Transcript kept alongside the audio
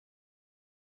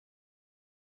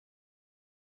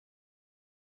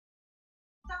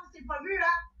s'est pas vu,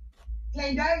 hein?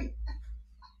 Clin d'œil.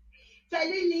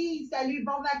 Salut Lise, salut,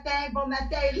 bon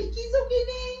matin. Ricky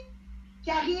Zucchini,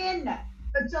 Karine,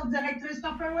 future directrice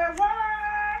Tupperware.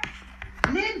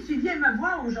 Lynn, tu viens me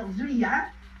voir aujourd'hui, hein?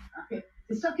 Okay.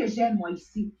 C'est ça que j'aime, moi,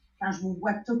 ici, quand je vous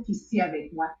vois toutes ici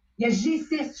avec moi. Il y a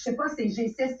G6, je sais pas si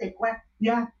G6, c'est quoi? Il y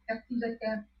a, merci, je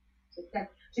t'aime.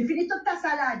 J'ai fini toute ta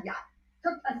salade hier.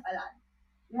 Toute ta salade.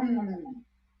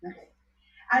 Okay.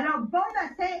 Alors, bon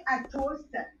matin à tous.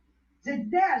 Je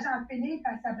disais à Jean-Philippe,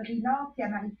 à Sabrina et à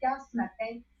Marika ce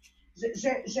matin,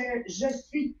 je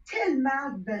suis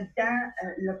tellement dedans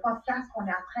le podcast qu'on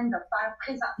est en train de faire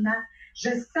présentement. Je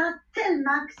sens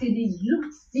tellement que c'est des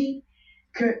outils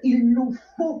qu'il nous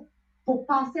faut pour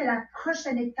passer à la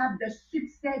prochaine étape de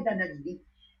succès de notre vie.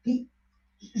 Puis,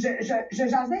 je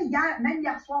jasais hier, même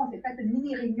hier soir, on s'est fait une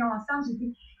mini-réunion ensemble. J'ai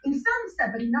dit, il me semble,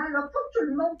 Sabrina, là, pas tout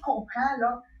le monde comprend,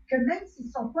 là, que même s'ils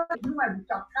ne sont pas avec nous à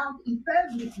 8h30, ils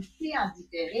peuvent l'écouter en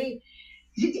différé.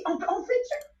 J'ai dit, on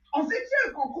fait-tu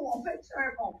un concours?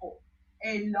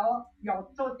 Et là, ils ont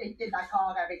tous été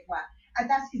d'accord avec moi.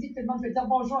 Attends, excusez tout le monde, je vais dire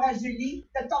bonjour à Julie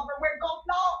de Tupperware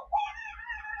Contenant.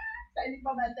 Salut,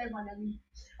 bon matin, mon ami.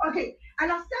 OK,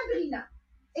 alors Sabrina,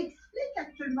 explique à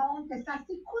tout le monde que ça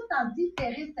s'écoute en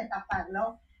différé, cette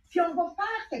affaire-là, puis on va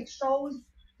faire quelque chose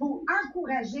pour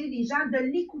encourager les gens de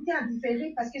l'écouter en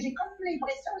différé, parce que j'ai comme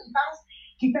l'impression qu'ils pensent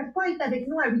qu'ils ne peuvent pas être avec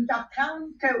nous à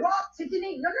 8h30, que wow, c'est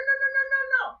fini. Non.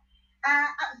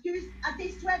 Excuse, à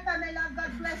tes souhaits, Pamela,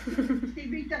 God bless you. Je t'ai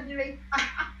vu éternuer.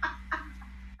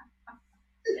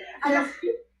 Alors,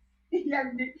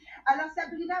 bienvenue. Alors,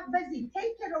 Sabrina, vas-y,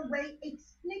 take it away.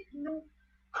 Explique-nous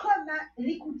comment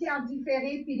l'écouter en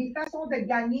différé puis les façons de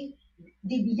gagner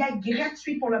des billets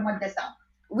gratuits pour le mois de décembre.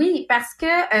 Oui, parce que,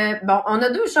 on a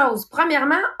deux choses.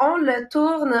 Premièrement, on le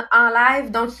tourne en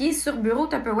live, donc il est sur Bureau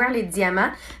Tupperware Les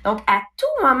Diamants. Donc, à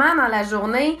tout moment dans la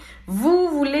journée, vous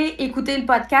voulez écouter le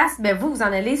podcast, vous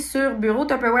en allez sur Bureau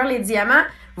Tupperware Les Diamants,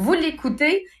 vous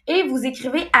l'écoutez et vous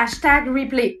écrivez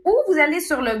 #replay. Ou vous allez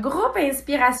sur le groupe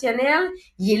inspirationnel,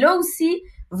 il est là aussi,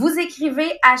 vous écrivez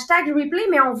 #replay,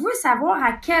 mais on veut savoir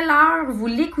à quelle heure vous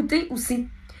l'écoutez aussi.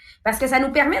 Parce que ça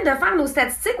nous permet de faire nos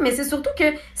statistiques, mais c'est surtout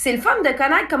que c'est le fun de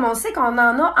connaître, comme on sait qu'on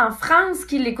en a en France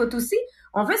qui l'écoutent aussi.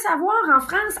 On veut savoir en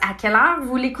France à quelle heure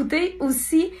vous l'écoutez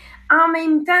aussi en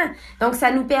même temps. Donc,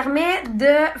 ça nous permet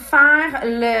de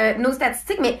faire nos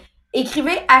statistiques, mais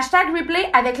écrivez #replay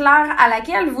avec l'heure à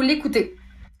laquelle vous l'écoutez.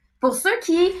 Pour ceux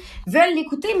qui veulent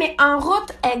l'écouter, mais en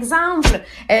route, exemple,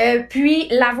 puis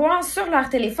l'avoir sur leur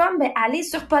téléphone, allez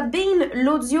sur Podbean,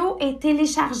 l'audio est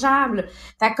téléchargeable.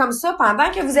 Fait que comme ça, pendant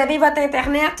que vous avez votre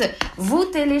Internet, vous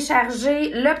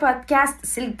téléchargez le podcast.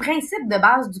 C'est le principe de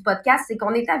base du podcast, c'est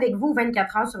qu'on est avec vous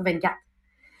 24 heures sur 24.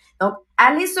 Donc,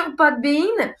 allez sur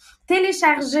Podbean,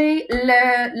 téléchargez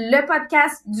le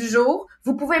podcast du jour.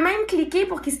 Vous pouvez même cliquer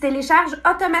pour qu'il se télécharge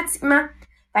automatiquement.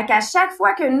 Fait qu'à chaque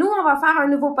fois que nous, on va faire un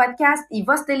nouveau podcast, il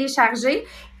va se télécharger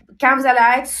quand vous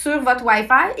allez être sur votre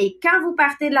Wi-Fi et quand vous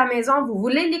partez de la maison, vous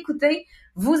voulez l'écouter,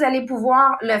 vous allez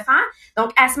pouvoir le faire.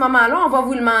 Donc, à ce moment-là, on va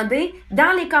vous demander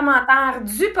dans les commentaires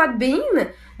du Podbean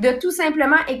de tout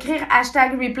simplement écrire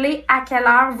 #replay à quelle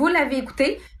heure vous l'avez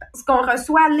écouté parce qu'on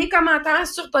reçoit les commentaires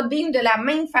sur Podbean de la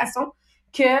même façon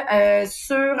que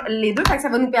sur les deux. Fait que ça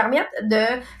va nous permettre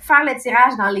de faire le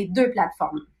tirage dans les deux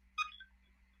plateformes.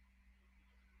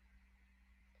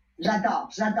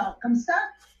 J'adore. Comme ça,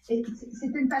 c'est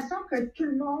une façon que tout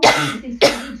le monde est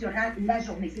suivi durant la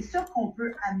journée. C'est ça qu'on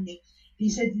veut amener.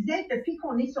 Puis je disais, depuis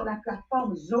qu'on est sur la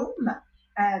plateforme Zoom,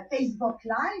 Facebook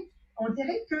Live, on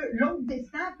dirait que l'autre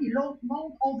descend puis l'autre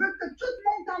monte. On veut que tout le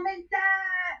monde en même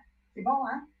temps. C'est bon,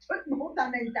 hein? Tout le monde en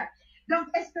même temps. Donc,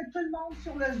 est-ce que tout le monde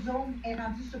sur le Zoom est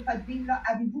rendu sur Podbean? Là,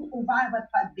 avez-vous ouvert votre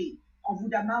Podbean? On vous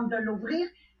demande de l'ouvrir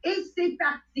et c'est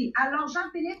parti. Alors,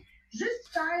 Jean-Philippe, juste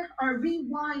faire un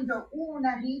rewind de où on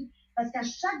arrive, parce qu'à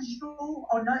chaque jour,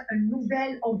 on a une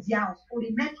nouvelle audience pour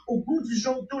les mettre au goût du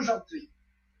jour d'aujourd'hui.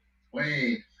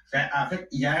 Oui. En fait,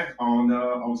 hier, on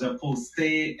vous a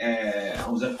posté un poster.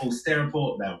 On vous a posté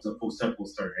un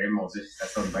poster. Mon Dieu, ça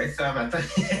sonne bien ça matin.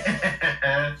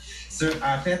 Sur,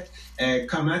 en fait,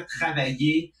 comment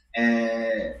travailler,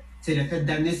 le fait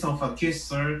d'amener son focus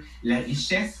sur la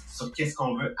richesse, sur qu'est-ce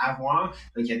qu'on veut avoir.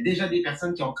 Donc, il y a déjà des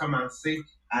personnes qui ont commencé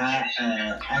à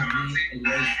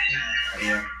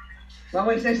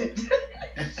Oui, c'est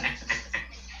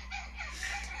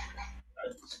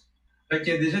Donc, il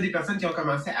y a déjà des personnes qui ont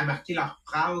commencé à marquer leurs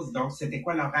phrases. Donc, c'était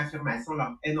quoi leur affirmation,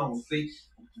 leur énoncé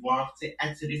pour pouvoir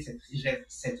attirer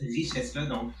cette richesse-là.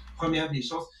 Donc, première des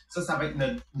choses, ça va être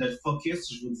notre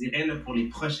focus, je vous dirais, là, pour les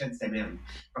prochaines semaines.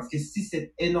 Parce que si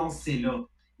cet énoncé-là,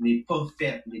 n'est pas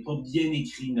fait, n'est pas bien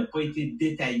écrit, n'a pas été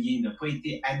détaillé, n'a pas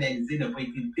été analysé, n'a pas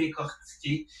été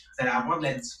décortiqué, vous allez avoir de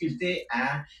la difficulté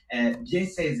à bien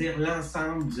saisir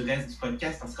l'ensemble du reste du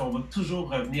podcast parce qu'on va toujours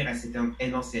revenir à cet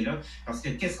énoncé-là. Parce que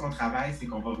qu'est-ce qu'on travaille? C'est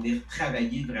qu'on va venir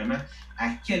travailler vraiment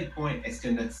à quel point est-ce que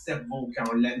notre cerveau, quand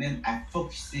on l'amène à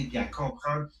focusser et à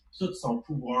comprendre tout son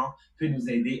pouvoir, peut nous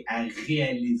aider à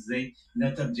réaliser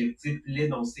notre objectif,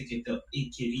 l'énoncé que tu as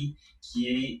écrit, qui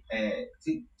est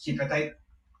peut-être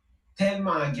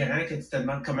tellement grand que tu te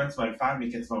demandes comment tu vas le faire, mais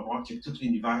que tu vas voir que tout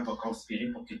l'univers va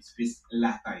conspirer pour que tu puisses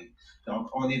l'atteindre. Donc,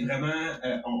 on est vraiment,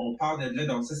 on part de là.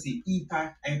 Donc, ça, c'est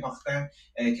hyper important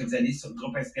que vous allez sur le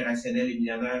groupe inspirationnel et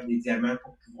millionnaire des diamants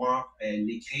pour pouvoir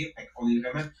l'écrire. Fait qu'on est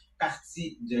vraiment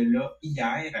parti de là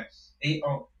hier et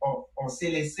on s'est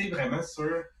laissé vraiment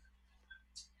sur,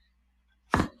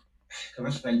 comment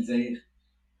je peux le dire?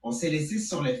 On s'est laissé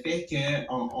sur le fait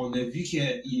qu'on a vu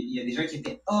qu'il y a des gens qui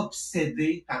étaient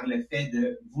obsédés par le fait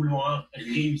de vouloir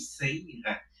réussir.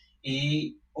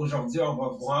 Et aujourd'hui, on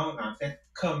va voir en fait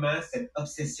comment cette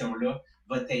obsession-là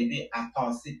va t'aider à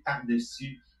passer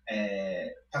par-dessus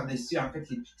en fait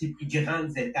tes plus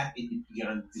grandes étapes et tes plus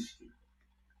grandes difficultés.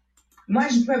 Moi,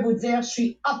 je peux vous dire, je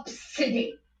suis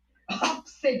obsédée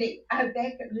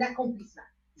avec l'accomplissement.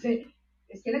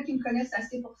 Est-ce qu'il y en a qui me connaissent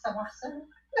assez pour savoir ça?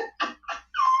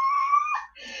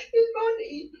 Et le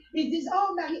monde, ils disent,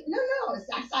 oh Marie, non,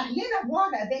 ça n'a rien à voir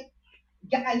avec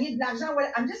gagner de l'argent.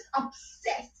 I'm just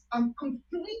obsessed. I'm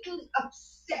completely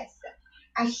obsessed.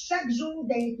 À chaque jour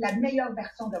d'être la meilleure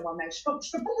version de moi-même. Je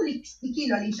peux pas vous l'expliquer,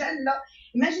 là. Les jeunes, là,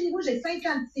 imaginez-vous, j'ai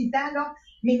 56 ans, là,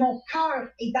 mais mon cœur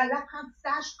est dans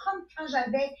l'apprentissage comme quand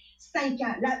j'avais 5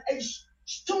 ans. Là, je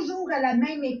suis toujours à la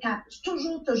même étape.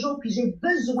 Toujours, puis j'ai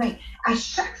besoin à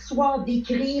chaque soir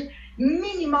d'écrire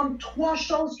minimum 3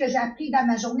 choses que j'ai appris dans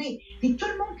ma journée. Et tout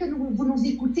le monde que vous nous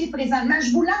écoutez présentement,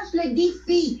 je vous lance le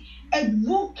défi.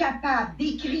 Êtes-vous capable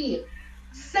d'écrire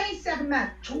sincèrement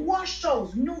 3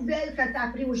 choses nouvelles que tu as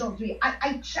appris aujourd'hui?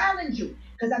 I challenge you,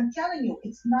 because I'm telling you,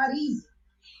 it's not easy.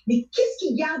 Mais qu'est-ce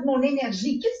qui garde mon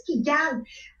énergie? Qu'est-ce qui garde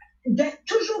de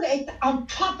toujours être on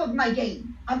top of my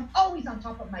game? I'm always on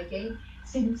top of my game.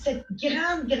 C'est cette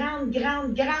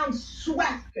grande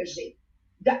soif que j'ai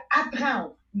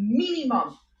d'apprendre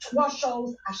minimum 3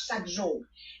 choses à chaque jour.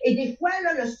 Et des fois,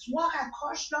 là, le soir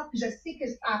approche, là, puis je sais que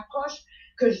ça approche,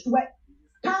 que je dois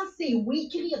penser ou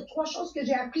écrire 3 choses que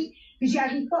j'ai appris, puis j'y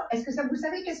arrive pas. Est-ce que vous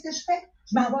savez qu'est-ce que je fais?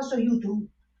 Je m'en vais sur YouTube.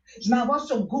 Je m'en vais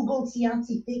sur Google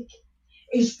scientifique.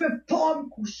 Et je peux pas me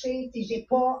coucher si j'ai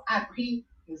pas appris.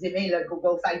 Vous aimez le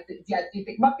Google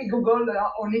scientifique. Moi et Google,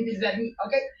 là, on est des amis,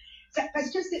 OK? Parce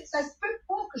que ça se peut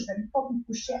pas que je ne vais pas me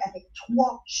coucher avec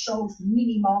 3 choses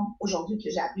minimum aujourd'hui que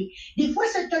j'ai appris. Des fois,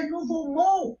 c'est un nouveau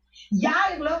mot.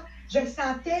 Hier, là, je me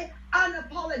sentais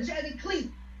unapologetically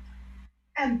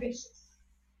ambitious.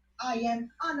 I am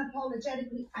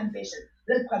unapologetically ambitious.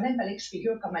 Là, le problème, il fallait que je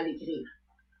figure comment l'écrire.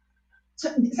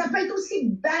 Ça peut être aussi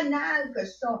banal que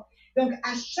ça. Donc,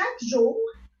 à chaque jour,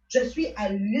 je suis à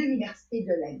l'université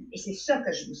de la vie. Et c'est ça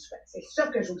que je vous souhaite. C'est ça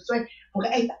que je vous souhaite pour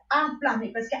être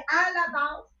enflammé. Parce qu'à la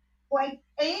base, il faut être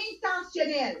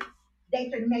intentionnel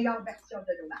d'être une meilleure version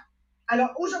de nous-mêmes. Alors,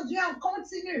 aujourd'hui, on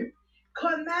continue.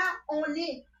 Comment on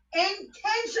est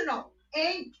intentionnel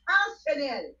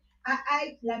à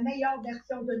être la meilleure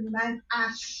version de nous-mêmes à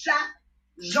chaque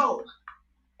jour.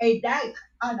 Et d'être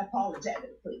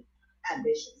unapologetically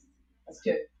ambitious. Parce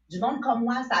que du monde comme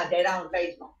moi, ça dérange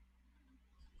bien du monde.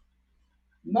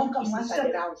 Du monde comme moi, ça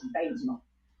dérange bien du monde.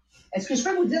 Est-ce que je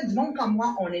peux vous dire, du monde comme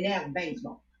moi, on énerve bien du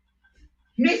monde?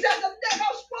 Mais ça ne me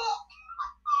dérange pas!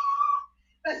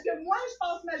 Parce que moi, je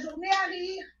passe ma journée à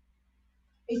rire.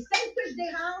 Et celles que je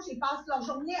dérange, ils passent leur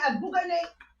journée à bourronner.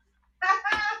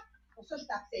 Pour ça, je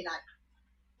tape ses nerfs.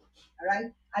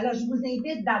 Alright? Alors, je vous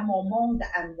invite dans mon monde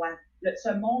à moi, ce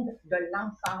monde de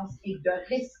l'enfance et de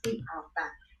rester enfant,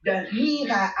 de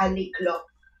rire à l'éclat,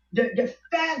 de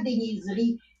faire des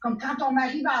niaiseries. Comme quand on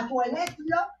arrive à la toilette,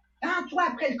 là, prends-toi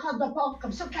après le cadre de porte,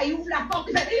 comme ça, quand il ouvre la porte,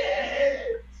 il fait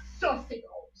ça, c'est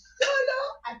drôle. Ça,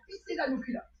 là, à pisser dans nos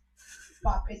culottes. Bon,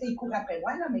 après ça, il court après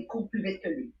moi, là, mais il court plus vite que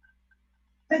lui.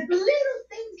 But little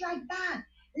things like that.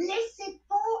 Laissez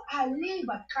pas aller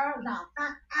votre cœur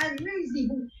d'enfant.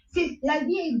 Amusez-vous. La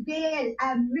vie est belle.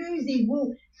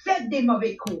 Amusez-vous. Faites des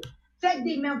mauvais coups. Faites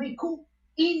des mauvais coups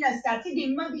innocents. Des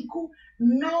mauvais coups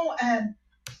non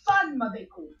fun mauvais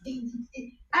coups.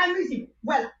 Amusez-vous.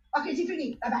 Voilà. OK, c'est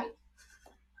fini. Bye bye.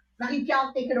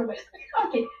 Marie-Pierre, take it away.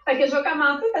 OK. Fait que je vais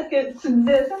commencer parce que tu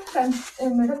disais ça me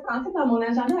fait penser dans mon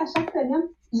agenda à chaque semaine.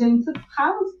 J'ai une petite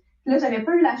phrase. Là, j'avais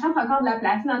pas eu la chance encore de la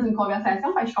placer dans une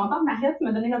conversation. Fait que je suis contente, Mariette, tu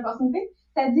m'as donné l'opportunité.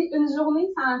 T'as dit, une journée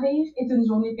sans rire est une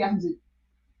journée perdue.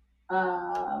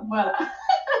 Voilà.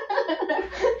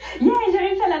 Yeah, j'ai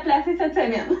réussi à la placer cette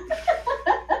semaine.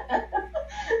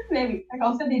 Mais oui,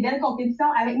 on se fait des belles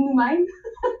compétitions avec nous-mêmes.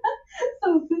 Ça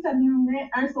aussi, ça nous met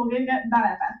un sourire dans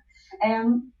la face.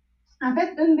 En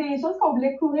fait, une des choses qu'on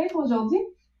voulait couvrir aujourd'hui,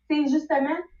 c'est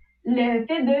justement le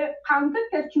fait de prendre tout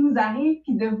ce qui nous arrive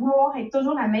puis de vouloir être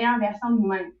toujours la meilleure version de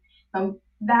nous-mêmes. Donc,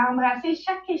 d'embrasser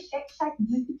chaque échec, chaque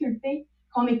difficulté,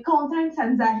 qu'on est content que ça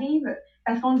nous arrive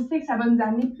parce qu'on sait que ça va nous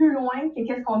amener plus loin que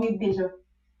qu'est-ce qu'on est déjà.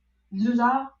 Du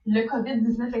genre, le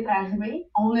COVID-19 est arrivé,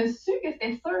 on a su que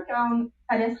c'était sûr qu'on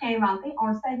fallait se réinventer,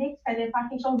 on savait qu'il fallait faire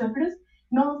quelque chose de plus,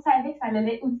 mais on savait que ça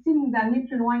allait aussi nous amener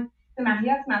plus loin. C'est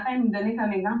Maria, ce matin, elle nous donnait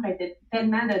comme exemple, elle était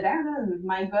tellement dedans, là,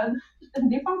 my God.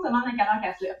 Des fois, on se demande à quelle heure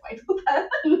qu'elle se lève, pour être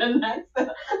honnête,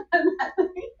 le matin.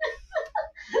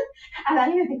 Elle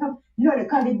arrive, elle était comme, là, le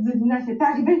COVID-19 est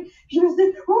arrivé, puis je me suis dit,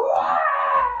 ouah!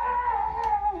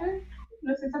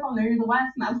 Là, c'est ça qu'on a eu le droit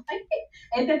ce matin.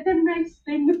 Elle était tellement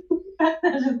excitée de nous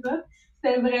partager ça.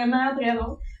 C'était vraiment très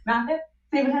drôle. Mais en fait,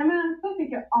 c'est vraiment ça, c'est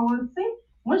qu'on le sait.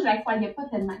 Moi, je la croyais pas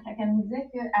tellement. Quand elle nous disait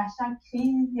qu'à chaque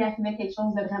crise, il arrivait quelque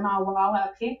chose de vraiment wow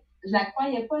après, je la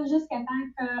croyais pas jusqu'à temps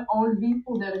qu'on le vive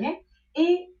pour de vrai.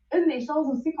 Et une des choses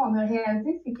aussi qu'on a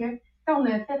réalisé, c'est que quand on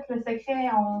a fait le secret,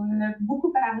 on a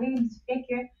beaucoup parlé du fait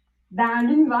que dans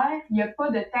l'univers, il n'y a pas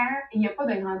de temps et il n'y a pas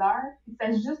de grandeur. Il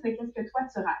s'agit juste de qu'est-ce que toi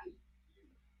tu rêves.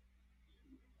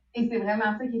 Et c'est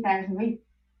vraiment ça qui est arrivé.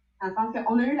 Dans le sens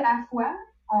qu'on a eu la foi,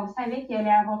 on savait qu'il allait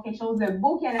y avoir quelque chose de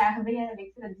beau qui allait arriver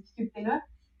avec cette difficulté-là.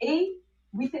 Et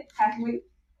oui, c'est arrivé.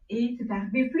 Et c'est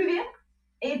arrivé plus vite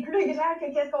et plus grand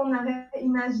que qu'est-ce qu'on avait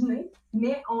imaginé.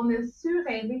 Mais on a su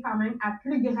rêver quand même à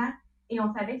plus grand et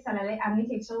on savait que ça allait amener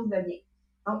quelque chose de bien.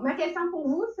 Donc, ma question pour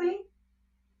vous, c'est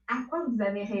à quoi vous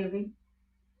avez rêvé?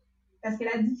 Parce que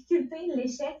la difficulté,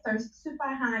 l'échec, c'est un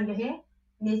super engrais.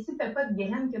 Mais si tu n'as pas de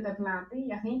graines que tu as plantées, il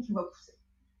n'y a rien qui va pousser.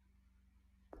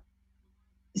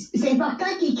 C'est important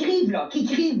qu'ils écrivent, là. Oui,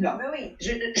 oui.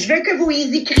 Je veux que vous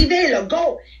y écrivez, là.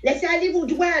 Go! Laissez aller vos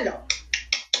doigts, là.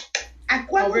 À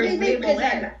quoi vous rêvez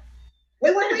présentement? Oui.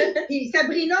 Puis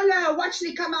Sabrina, là, watch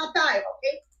les commentaires, OK?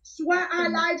 Soit en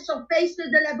live sur Facebook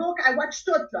de la book, I watch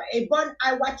tout, là. Et bonne,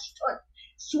 I watch tout.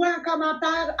 Soit en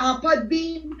commentaire, en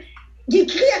Podbean.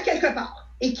 Écris à quelque part.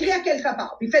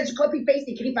 Puis fais du copy-paste,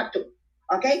 écris partout.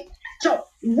 OK? So,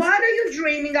 what are you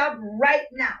dreaming of right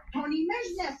now? Ton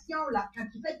imagination, là, quand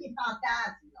tu fais tes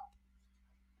fantasmes, là,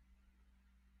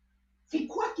 c'est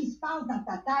quoi qui se passe dans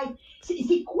ta tête?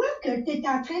 C'est quoi que tu es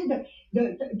en train de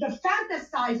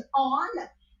fantasize on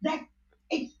that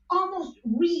it's almost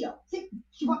real?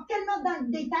 Tu vas tellement dans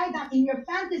le détail in your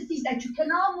fantasies that you can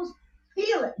almost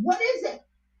feel it. What is it?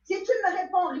 Si tu ne me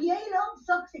réponds rien, là,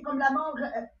 ça, c'est comme la mort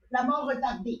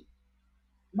retardée.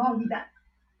 Mort vivante.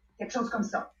 Quelque chose comme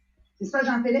ça. C'est ça,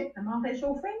 Jean-Philippe? La mort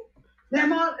réchauffée? La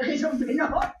mort réchauffée, non.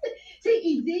 Tu sais,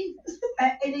 ils disent,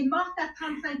 elle est morte à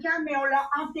 35 ans, mais on l'a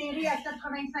enterrée à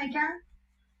 85 ans.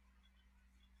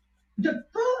 De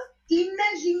pas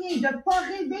imaginer, de pas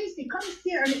rêver, c'est comme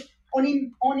si on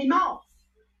est mort.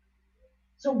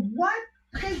 So, what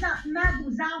présentement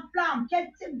vous enflamme?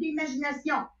 Quel type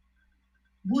d'imagination?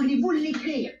 Voulez-vous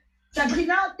l'écrire?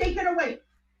 Sabrina, take it away.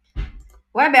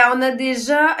 Ouais, ben on a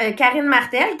déjà Karine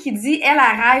Martel qui dit elle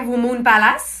rêve au Moon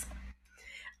Palace.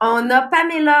 On a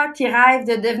Pamela qui rêve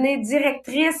de devenir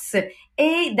directrice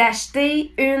et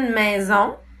d'acheter une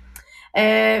maison.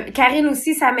 Karine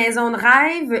aussi, sa maison de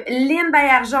rêve. Lynn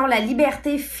Baillargeon, la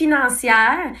liberté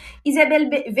financière. Isabelle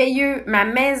Veilleux, ma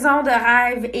maison de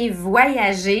rêve et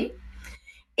voyager.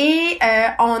 Et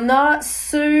on a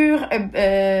sur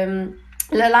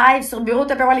le live sur Bureau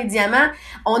Tupperware les Diamants,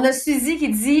 on a Suzy qui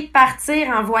dit partir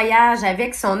en voyage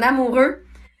avec son amoureux.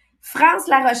 France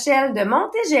La Rochelle de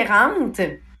Montégérante.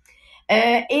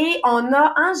 Et on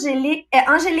a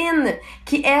Angéline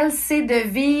qui, elle, c'est de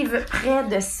vivre près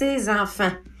de ses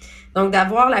enfants. Donc,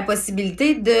 d'avoir la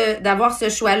possibilité d'avoir ce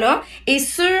choix-là. Et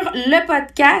sur le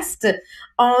podcast,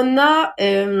 on a...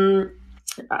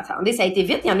 attendez, ça a été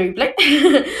vite, il y en a eu plein.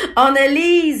 On a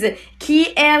Lise qui,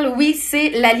 elle, oui, c'est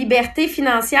la liberté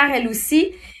financière, elle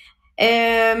aussi.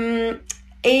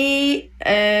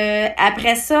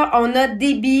 Après ça, on a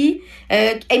Déby.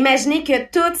 Imaginez que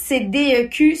toutes ces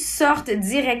DEQ sortent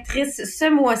directrices ce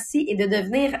mois-ci et de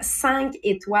devenir 5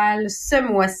 étoiles ce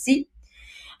mois-ci.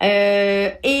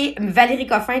 Et Valérie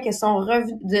Coffin, que son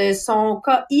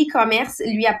e-commerce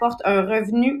lui apporte un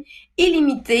revenu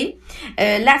illimité.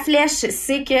 La flèche,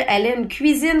 c'est qu'elle a une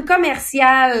cuisine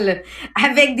commerciale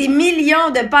avec des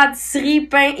millions de pâtisseries,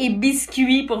 pains et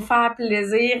biscuits pour faire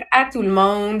plaisir à tout le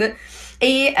monde.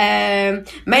 Et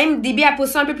même Déby a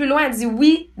poussé un peu plus loin, elle dit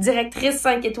oui, directrice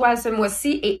 5 étoiles ce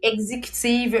mois-ci et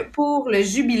exécutive pour le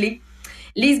jubilé.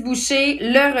 Lise Boucher,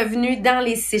 le revenu dans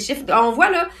les 6 chiffres. On voit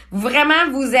là, vraiment,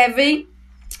 vous avez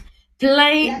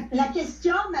plein... La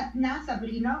question maintenant,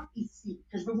 Sabrina, ici,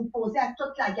 que je vais vous poser à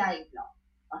toute la gang, là,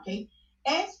 OK?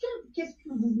 Qu'est-ce que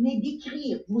vous venez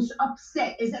d'écrire? Vous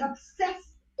upset? Is it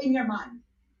obsessed in your mind?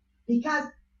 Because,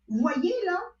 vous voyez,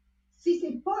 là, si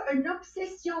c'est pas une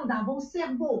obsession dans vos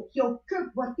cerveaux qui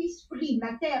occupe votre esprit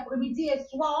matin, après-midi et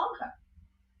soir,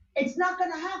 it's not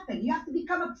going to happen. You have to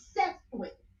become obsessed with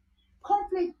it.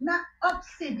 Complètement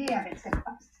obsédé avec cette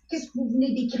qu'est-ce que vous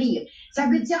venez d'écrire. Ça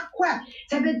veut dire quoi?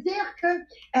 Ça veut dire que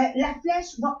la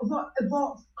flèche va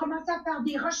commencer à faire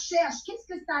des recherches. Qu'est-ce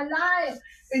que ça a l'air,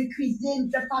 une cuisine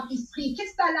de pâtisserie?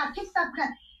 Qu'est-ce que ça a l'air? Qu'est-ce que ça prend?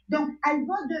 Donc, elle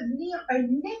va devenir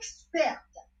une experte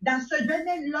dans ce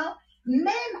domaine-là,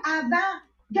 même avant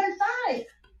de le faire.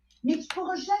 Mais tu ne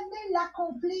pourras jamais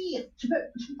l'accomplir. Tu peux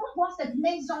pas avoir cette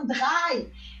maison de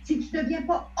rêve si tu ne deviens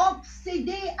pas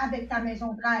obsédé avec ta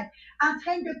maison de rêve, en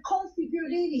train de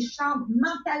configurer les chambres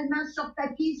mentalement sur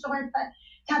papier, sur un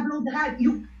tableau de rêve.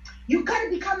 You gotta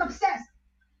become obsessed.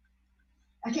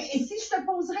 OK? Et si je te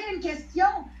poserais une question,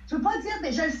 tu ne peux pas dire,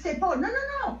 mais je ne le sais pas. Non,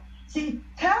 non, non. C'est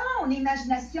ton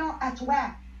imagination à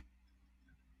toi.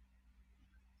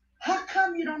 How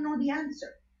come you don't know the answer?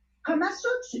 Comment ça,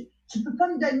 tu peux pas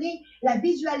me donner la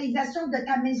visualisation de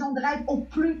ta maison de rêve au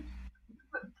plus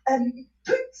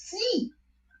petit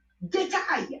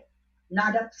détail?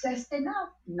 Not obsessed enough.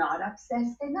 Not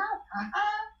obsessed enough.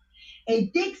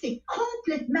 Et dès que c'est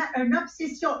complètement une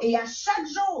obsession et à chaque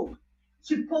jour,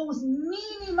 tu poses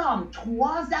minimum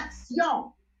 3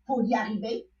 actions pour y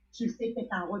arriver, tu sais que tu es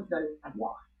en route de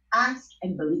l'avoir. Ask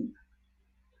and believe.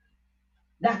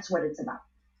 That's what it's about.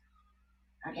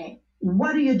 OK? What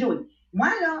are you doing? Moi,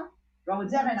 là, je vais vous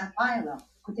dire une affaire, là.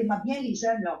 Écoutez-moi bien, les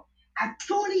jeunes, là. À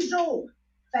tous les jours,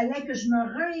 il fallait que je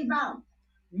me réinvente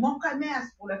mon commerce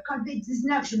pour le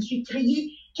COVID-19. Je me suis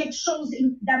créé quelque chose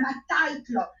dans ma tête,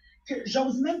 là, que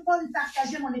j'ose même pas le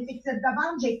partager, mon effectif de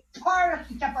vente. J'ai peur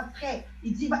qu'il capoterait.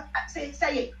 Il dit,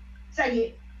 ça y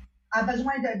est, a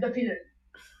besoin de pilules.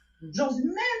 J'ose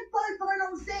même pas le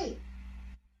prononcer.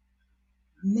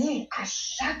 Mais à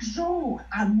chaque jour,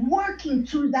 I'm working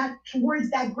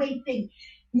towards that great thing.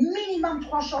 Minimum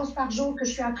 3 choses par jour que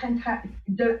je suis en train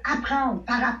d'apprendre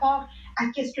par rapport à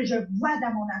ce que je vois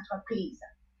dans mon entreprise.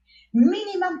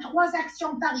 Minimum 3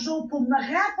 actions par jour pour me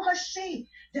rapprocher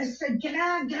de ce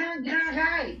grand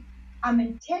rêve. I'm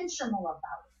intentional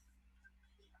about it.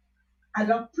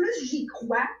 Alors, plus j'y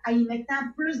crois, en y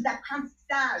mettant plus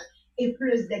d'apprentissage et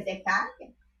plus de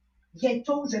détails,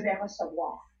 bientôt je vais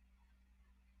recevoir.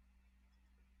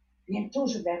 Bientôt,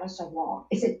 je vais recevoir.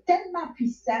 Et c'est tellement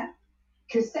puissant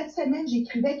que cette semaine,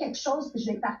 j'écrivais quelque chose que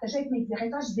je l'ai partagé avec mes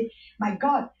directeurs. Je disais, my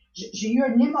God, j'ai eu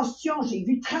une émotion. J'ai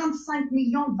vu 35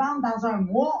 millions de ventes dans un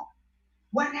mois.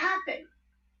 What happened?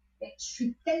 Et je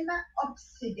suis tellement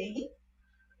obsédée,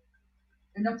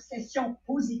 une obsession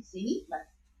positive,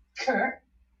 que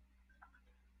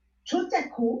tout à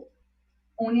coup,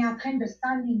 on est en train de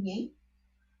s'aligner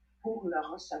pour le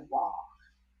recevoir.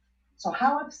 So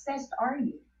how obsessed are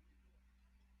you?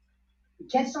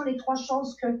 Quelles sont les 3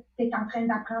 choses que tu es en train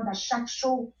d'apprendre à chaque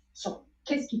show sur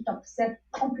qu'est-ce qui t'obsède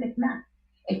complètement?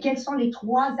 Et quelles sont les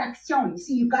 3 actions?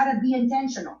 Ici, you gotta be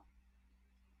intentional.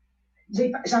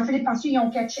 Jean-Philippe, penses-tu qu'ils ont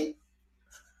catché?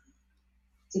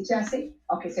 C'est-tu assez?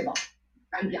 OK, c'est bon.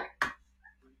 Bien.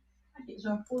 OK, je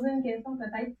vais vous poser une question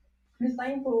peut-être plus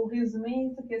simple pour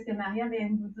résumer tout ce que Maria vient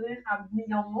de vous dire en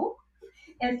millions de mots.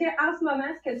 Est-ce qu'en ce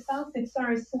moment, ce que tu penses, c'est que c'est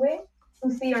un souhait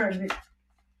ou c'est un but?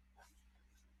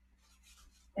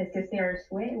 Est-ce que c'est un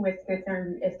souhait ou est-ce que c'est un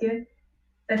but?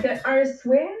 Parce qu'un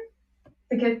souhait,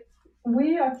 c'est que,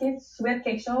 oui, OK, tu souhaites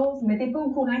quelque chose, mais t'es pas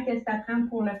au courant qu'est-ce que t'apprends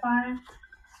pour le faire.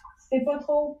 Tu sais pas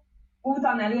trop où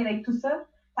t'en aller avec tout ça.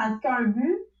 Tandis qu'un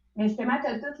but, mais justement,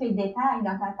 t'as tous les détails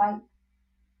dans ta tête.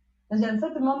 J'aime ça,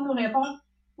 tout le monde nous répond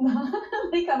dans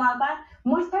les commentaires.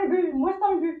 Moi, c'est un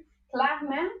but.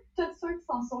 Clairement, tous ceux qui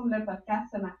sont sur le podcast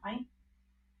ce matin,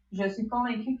 je suis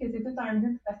convaincue que c'est tout un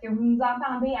but parce que vous nous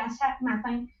entendez à chaque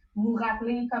matin vous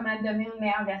rappeler comment devenir une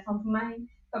meilleure version de vous-même,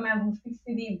 comment vous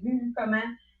fixer des buts, comment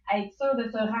être sûr de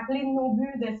se rappeler de nos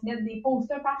buts, de se mettre des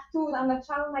posters partout dans notre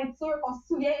chambre, être sûr qu'on se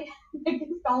souvient de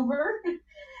ce qu'on veut.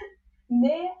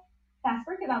 Mais ça se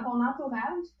peut que dans ton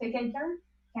entourage, tu as quelqu'un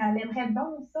qui aimerait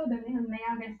donc ça, devenir une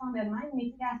meilleure version d'elle-même,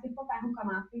 mais qui ne sait pas par où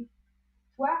commencer.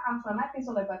 Toi, en ce moment, tu es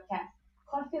sur le podcast.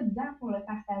 Profite-en pour le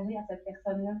partager à cette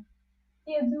personne-là.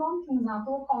 Il y a du monde qui nous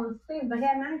entoure, qu'on le sait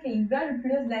vraiment qu'ils veulent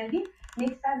plus de la vie, mais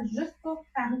qu'ils ne savent juste pas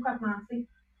par où commencer.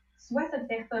 tu vois cette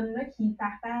personne-là qui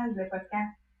partage le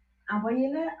podcast,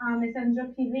 envoyez-le en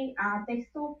messenger privé, en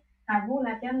texto. Ça vaut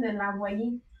la peine de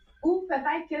l'envoyer. Ou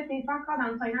peut-être que tu n'es pas encore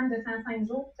dans le programme de 105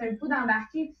 jours, tu as le coup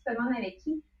d'embarquer, tu te demandes avec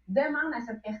qui, demande à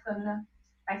cette personne-là.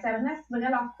 Fait que Sabrina, si tu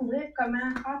voudrais leur couvrir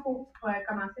comment faire pour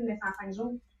commencer les 105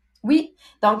 jours. Oui,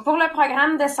 donc pour le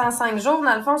programme de 105 jours,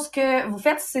 dans le fond, ce que vous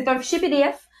faites, c'est un fichier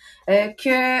PDF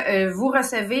que vous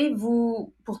recevez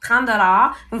pour 30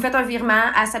 $. Vous me faites un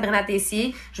virement à Sabrina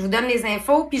Tessier, je vous donne les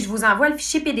infos, puis je vous envoie le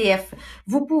fichier PDF.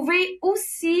 Vous pouvez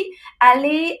aussi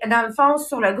aller, dans le fond,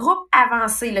 sur le groupe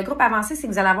avancé. Le groupe avancé, c'est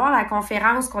que vous allez avoir la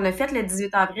conférence qu'on a faite le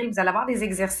 18 avril. Vous allez avoir des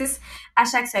exercices à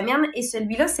chaque semaine et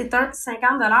celui-là, c'est un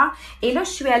 50 $. Et là, je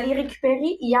suis allée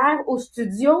récupérer hier au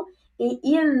studio et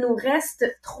il nous reste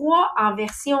 3 en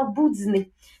version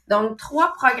boudiné. Donc,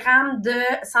 3 programmes de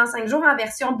 105 jours en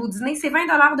version boudiné. C'est 20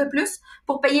 $ de plus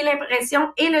pour payer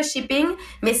l'impression et le shipping.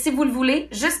 Mais si vous le voulez,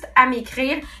 juste à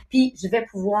m'écrire, puis je vais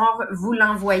pouvoir vous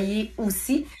l'envoyer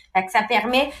aussi. Fait que ça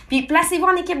permet. Puis placez-vous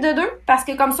en équipe de 2 parce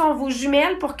que comme ça, on vous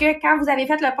jumelle pour que quand vous avez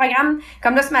fait le programme,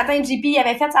 comme là ce matin, JP il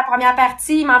avait fait sa première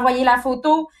partie, il m'a envoyé la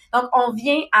photo. Donc, on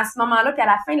vient à ce moment-là, puis à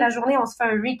la fin de la journée, on se fait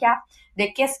un recap de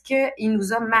qu'est-ce qu'il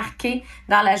nous a marqué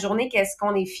dans la journée, qu'est-ce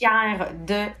qu'on est fiers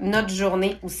de notre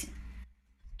journée aussi.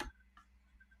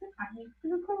 Merci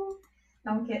beaucoup.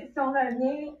 Donc, si on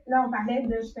revient, là, on parlait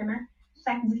de justement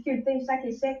chaque difficulté, chaque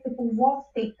échec, c'est pour voir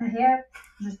si tu es prête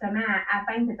justement à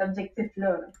atteindre cet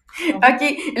objectif-là. Donc, OK,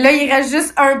 là, il reste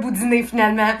juste un boudiné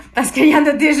finalement, parce qu'il y en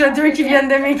a déjà 2 qui viennent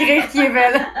de m'écrire qui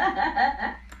veulent.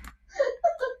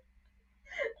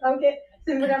 Donc,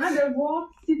 c'est vraiment de voir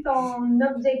si ton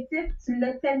objectif, tu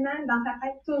l'as tellement dans ta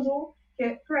tête toujours que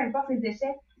peu importe les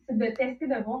échecs, c'est de tester,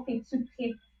 de voir si tu es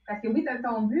prêt. Parce que oui, tu as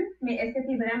ton but, mais est-ce que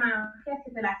tu es vraiment prêt? Est-ce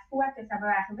que tu as la foi que ça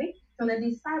va arriver? Puis on a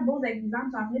des super beaux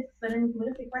exemples. Jean-Philippe, si tu voudrais nous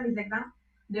couvrir, c'est quoi les exemples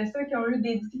de ceux qui ont eu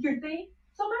des difficultés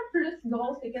sûrement plus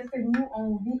grosses que ce que nous,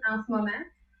 on vit en ce moment,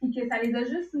 puis que ça les a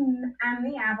juste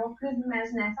amenés à avoir plus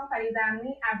d'imagination, ça les a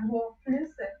amenés à vouloir plus.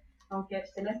 Donc, je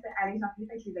te laisse aller,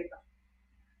 Jean-Philippe, avec les exemples.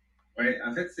 Oui,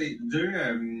 en fait, c'est deux.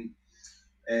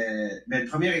 Le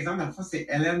premier exemple, dans le fond, c'est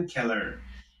Helen Keller.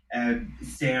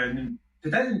 C'est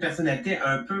peut-être une personnalité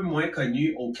un peu moins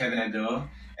connue au Canada.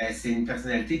 C'est une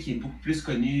personnalité qui est beaucoup plus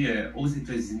connue aux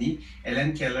États-Unis.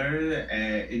 Helen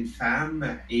Keller, une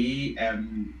femme, et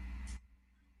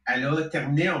elle a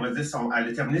terminé, on va dire, elle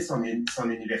a terminé son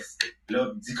université.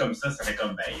 Là, dit comme ça fait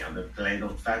comme, ben, il y en a plein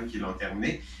d'autres femmes qui l'ont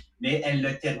terminé. Mais elle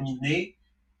l'a terminé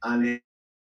en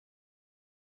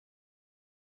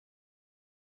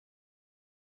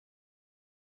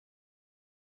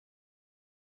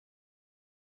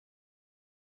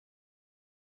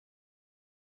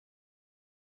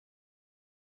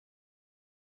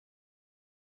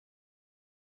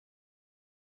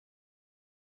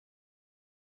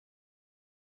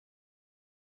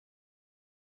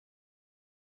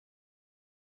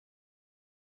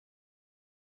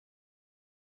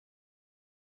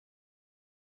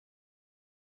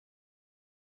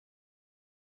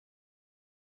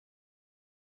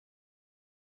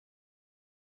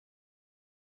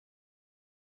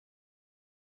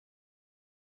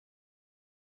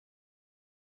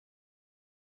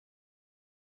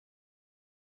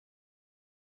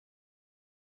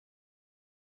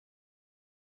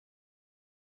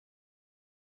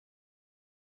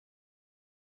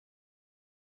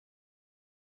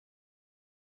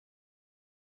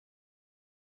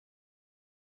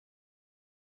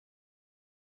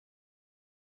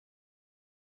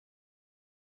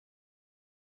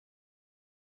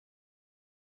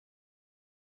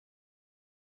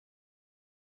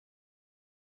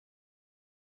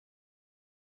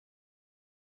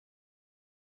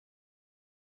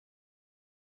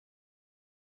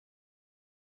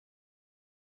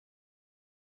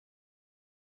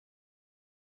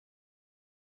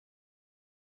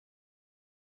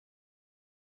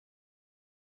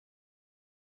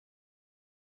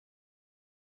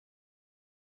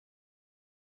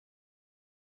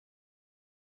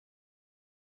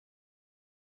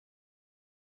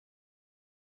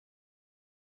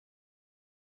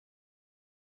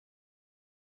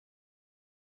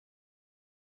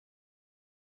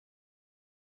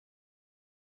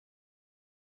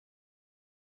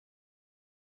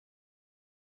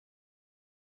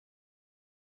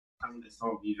de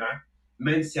son vivant,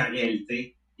 même si en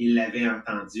réalité, il l'avait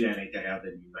entendu à l'intérieur de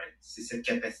lui-même. C'est cette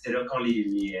capacité-là qu'ont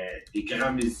les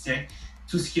grands musiciens.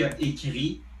 Tout ce qu'il a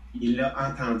écrit, il l'a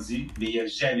entendu, mais il n'a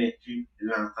jamais pu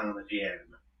l'entendre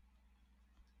réellement.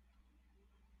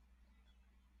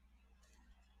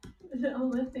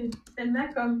 C'est tellement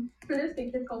comme plus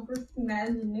que ce qu'on peut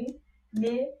s'imaginer,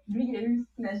 mais lui, il a eu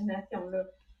cette imagination-là.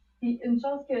 Puis une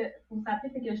chose que faut se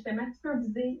rappeler, c'est que justement, tu peux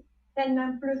viser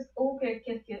tellement plus haut que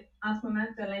qu'est-ce que en ce moment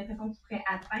tu as l'impression que tu pourrais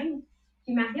atteindre.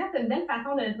 Puis Maria, c'est une belle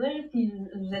façon de le dire, puis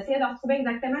j'essayais de retrouver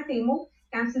exactement tes mots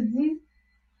quand tu dis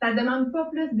ça demande pas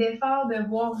plus d'efforts de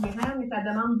voir grand, mais ça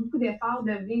demande beaucoup d'efforts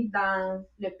de vivre dans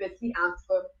le petit, en tout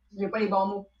cas. J'ai pas les bons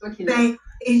mots pour toi qui l'as. Ben,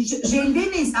 j'ai élevé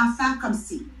mes enfants comme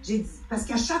si. J'ai dit, parce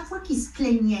qu'à chaque fois qu'ils se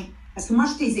plaignaient, parce que moi,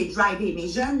 je les ai drivés, mes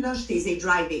jeunes, là, je les ai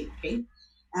drivés,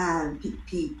 OK?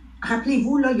 Puis,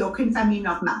 rappelez-vous, là, il n'y a aucune famille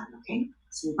normale, OK?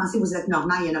 Si vous pensez que vous êtes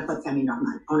normal, il n'y en a pas de famille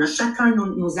normale. On a chacun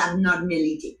nos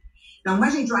abnormalités. Donc, moi,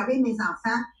 j'ai drivé mes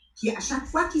enfants, puis à chaque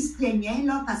fois qu'ils se plaignaient,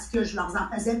 là, parce que je leur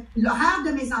en faisais, l'horaire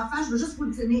de mes enfants, je veux juste vous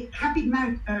le donner rapidement,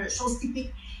 une chose typique.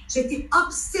 J'étais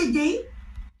obsédée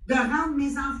de rendre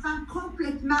mes enfants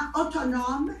complètement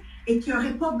autonomes et qui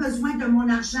n'auraient pas besoin de mon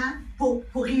argent pour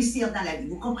réussir dans la vie.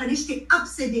 Vous comprenez? J'étais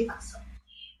obsédée par ça.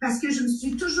 Parce que je me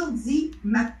suis toujours dit,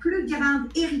 ma plus grande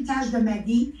héritage de ma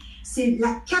vie, c'est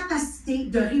la capacité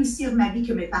de réussir ma vie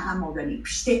que mes parents m'ont donnée.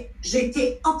 Puis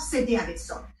j'étais obsédée avec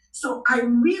ça. So I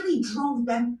really drove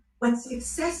them. What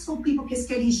successful people, qu'est-ce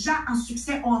que les gens en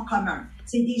succès ont en commun?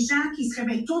 C'est des gens qui se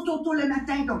réveillent tôt le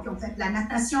matin, donc qui ont fait la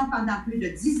natation pendant plus de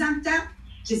 10 ans de temps.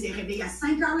 Je les ai réveillés à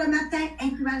 5 heures le matin,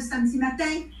 incluant le samedi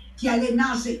matin, puis allaient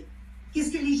nager.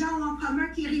 Qu'est-ce que les gens ont en commun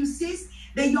qui réussissent?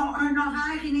 Ben, ils ont un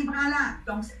horaire inébranlable.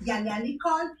 Donc, ils allaient à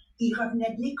l'école, ils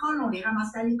revenaient de l'école, on les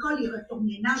ramassait à l'école, ils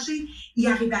retournaient nager, ils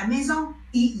arrivaient à la maison,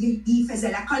 ils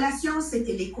faisaient la collation,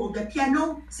 c'était les cours de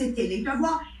piano, c'était les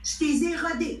devoirs. Je les ai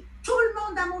rodés. Tout le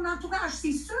monde dans mon entourage,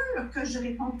 c'est sûr que je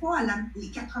réponds pas à les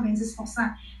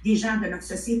 90% des gens de notre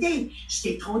société.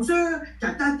 J'étais trop dure,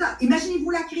 Imaginez-vous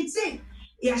la critique.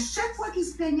 Et à chaque fois qu'ils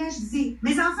se plaignaient, je disais,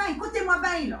 mes enfants, écoutez-moi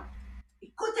bien, là.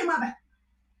 Écoutez-moi bien.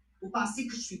 Vous pensez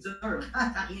que je suis dure, ça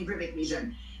n'a rien vu avec mes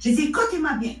jeunes. Je dis,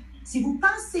 écoutez-moi bien. Si vous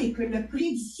pensez que le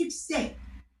prix du succès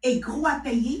est gros à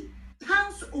payer,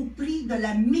 pense au prix de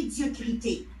la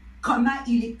médiocrité. Comment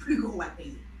il est plus gros à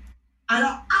payer.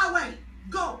 Alors, ah ouais,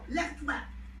 go, lève-toi.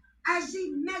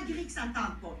 Agis malgré que ça ne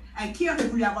tente pas. Qui aurait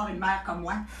voulu avoir une mère comme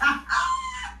moi?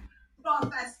 Pas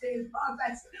facile, pas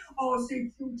facile. Oh,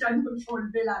 c'est cute, il faut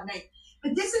lever la main.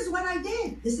 But this is what I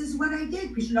did. This is what I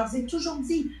did. Puis je leur ai toujours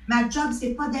dit, ma job,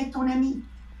 c'est pas d'être ton ami.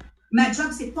 Ma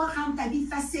job, c'est pas rendre ta vie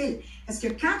facile. Parce que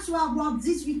quand tu vas avoir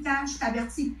 18 ans, je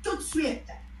t'avertis tout de suite,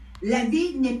 la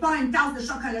vie n'est pas une tasse de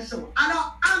chocolat chaud.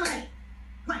 Alors, en vrai,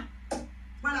 point.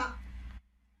 Voilà.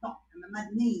 Bon, à un moment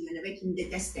donné, il y en avait qui me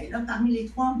détestaient. Là, parmi les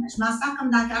trois, je m'en sors comme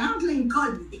dans 40, là, ils me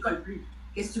collent, ils ne décollent plus.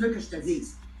 Qu'est-ce que tu veux que je te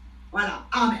dise? Voilà.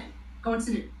 Amen.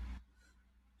 Continue.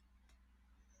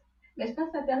 Mais je pense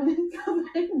que ça termine quand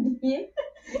même bien.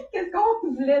 Qu'est-ce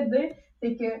qu'on voulait dire?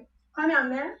 C'est que,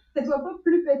 premièrement, fais-toi pas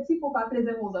plus petit pour faire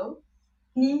plaisir aux autres.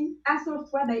 Puis,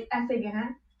 assure-toi d'être assez grand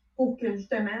pour que,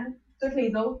 justement, tous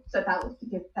les autres se tassent et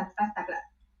que ça te fasse ta place.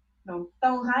 Donc,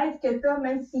 ton rêve que tu as,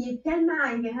 même s'il est tellement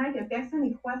grand que personne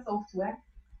n'y croit sauf toi,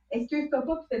 excuse-toi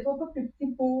pas et fais-toi pas plus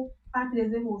petit pour faire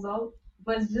plaisir aux autres.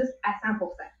 Va juste à 100%.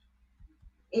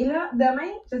 Et là,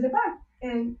 demain, je sais pas,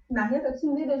 Mariette, as-tu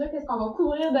une idée déjà qu'est-ce qu'on va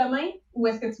couvrir demain ou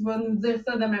est-ce que tu vas nous dire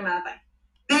ça demain matin?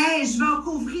 Ben, je vais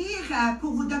couvrir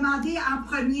pour vous demander en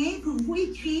premier, pour vous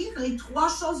écrire les 3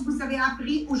 choses que vous avez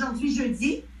appris aujourd'hui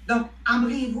jeudi. Donc,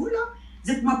 embrayez-vous, là.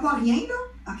 Dites-moi pas rien,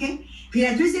 là. OK? Puis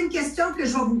la deuxième question que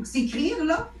je vais vous écrire,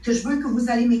 là, que je veux que vous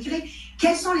allez m'écrire,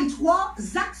 quelles sont les 3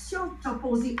 actions que tu as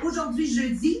posées aujourd'hui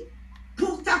jeudi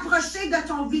pour t'approcher de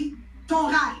ton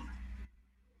rêve?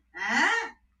 Hein?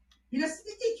 Et là, si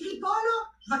tu t'écris pas, là,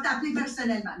 je vais t'appeler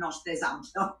personnellement. Non, je plaisante,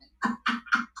 là.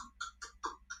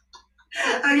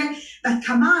 OK? Ben,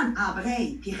 come on,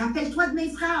 embraye. Puis rappelle-toi de mes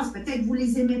phrases. Peut-être vous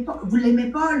les aimez pas. Vous l'aimez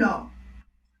pas, là.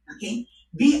 OK?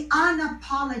 Be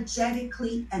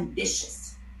unapologetically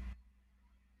ambitious.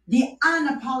 Be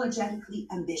unapologetically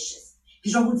ambitious.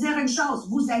 Puis je vais vous dire une chose.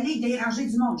 Vous allez déranger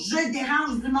du monde. Je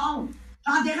dérange du monde.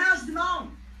 J'en dérange du monde.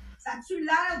 Ça a-tu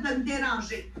l'air de me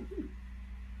déranger?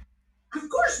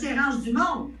 Pourquoi je dérange du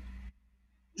monde?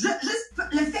 Juste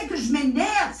le fait que je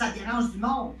m'énerve, ça dérange du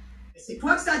monde. Mais c'est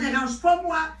toi que ça dérange pas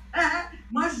moi. Hein?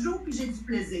 Moi, je joue puis j'ai du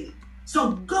plaisir.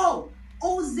 So, go!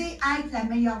 Osez être la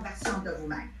meilleure version de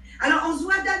vous-même. Alors, on se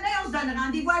voit demain, on se donne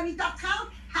rendez-vous à 8h30.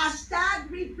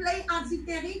 Hashtag replay en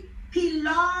différé, puis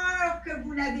l'heure que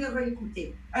vous l'avez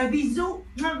réécouté. Un bisou.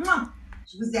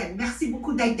 Je vous aime. Merci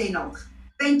beaucoup d'être des nôtres.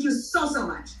 Thank you so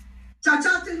much. Ciao,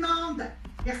 ciao tout le monde.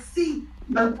 Merci.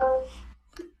 Bye,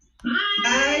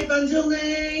 bonne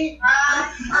journée.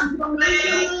 Bonne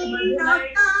journée.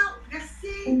 Merci.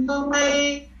 Bonne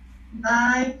journée.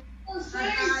 Bye.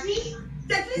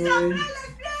 Peut-être les enfants, la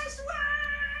flèche,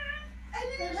 ouais!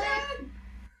 Elle est jeune!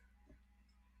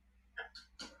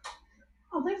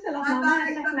 On dirait que c'est que leur maman, à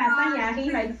chaque matin, il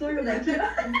arrive à être sûr d'être là.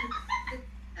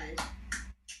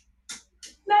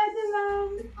 Ben, c'est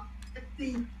bon.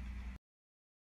 Merci.